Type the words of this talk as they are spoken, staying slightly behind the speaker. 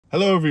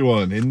Hello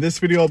everyone, in this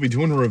video I'll be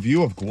doing a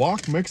review of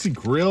Guac Mexi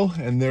Grill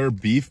and their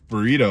beef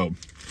burrito.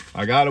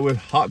 I got it with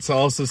hot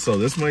salsa, so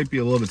this might be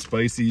a little bit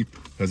spicy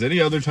because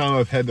any other time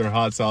I've had their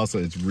hot salsa,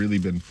 it's really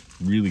been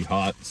really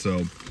hot.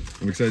 So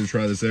I'm excited to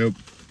try this out.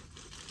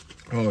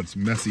 Oh, it's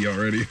messy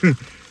already.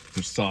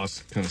 There's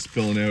sauce kind of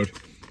spilling out.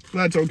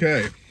 That's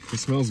okay, it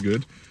smells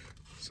good.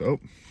 So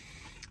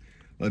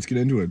let's get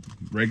into it.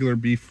 Regular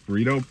beef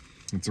burrito.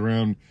 It's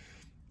around,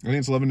 I think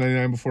it's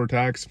 $11.99 before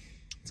tax.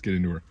 Let's get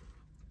into her.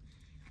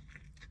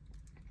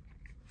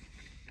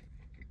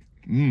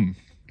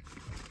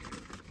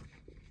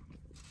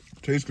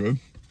 Tastes good.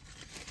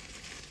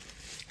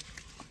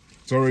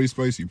 It's already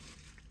spicy.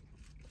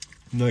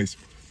 Nice.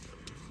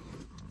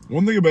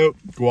 One thing about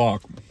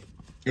Guac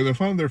is I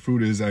found their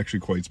food is actually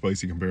quite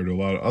spicy compared to a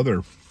lot of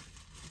other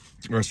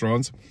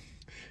restaurants.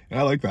 And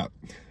I like that.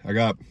 I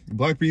got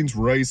black beans,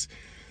 rice,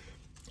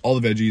 all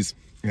the veggies,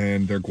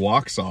 and their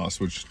guac sauce,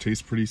 which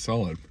tastes pretty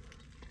solid.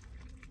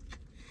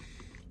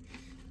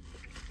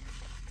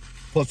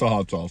 Plus the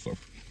hot salsa.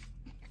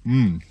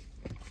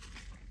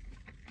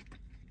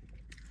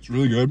 It's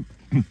really good.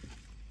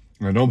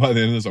 I know by the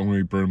end of this, I'm going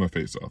to be burning my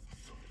face off.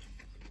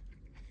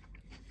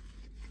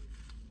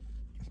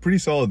 Pretty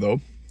solid though.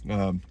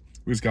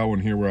 We just got one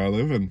here where I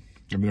live, and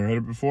I've never had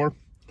it before,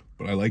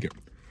 but I like it.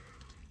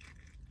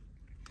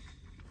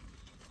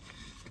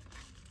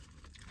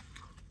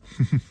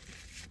 A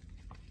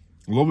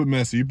little bit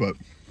messy, but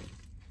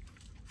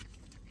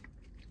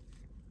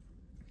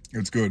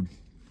it's good.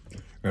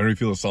 I already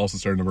feel the salsa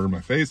starting to burn my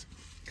face.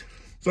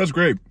 So that's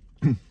great.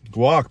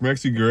 Guac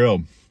Mexi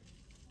Grill.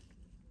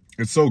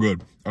 It's so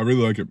good. I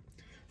really like it.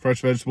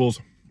 Fresh vegetables,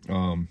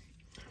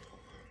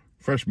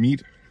 fresh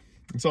meat.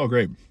 It's all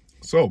great.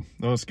 So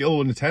on a scale of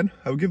 1 to 10,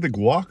 I would give the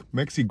Guac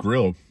Mexi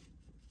Grill,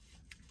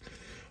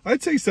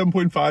 I'd say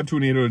 7.5 to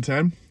an 8 out of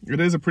 10.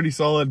 It is a pretty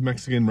solid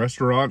Mexican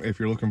restaurant if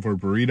you're looking for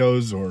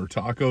burritos or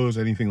tacos,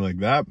 anything like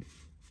that.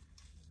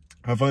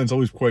 I find it's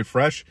always quite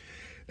fresh,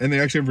 and they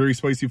actually have very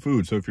spicy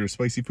food. So if you're a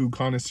spicy food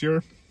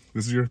connoisseur,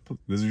 this is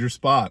your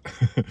spot.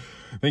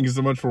 Thank you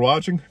so much for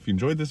watching. If you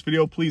enjoyed this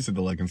video, please hit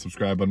the like and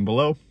subscribe button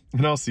below,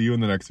 and I'll see you in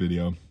the next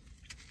video.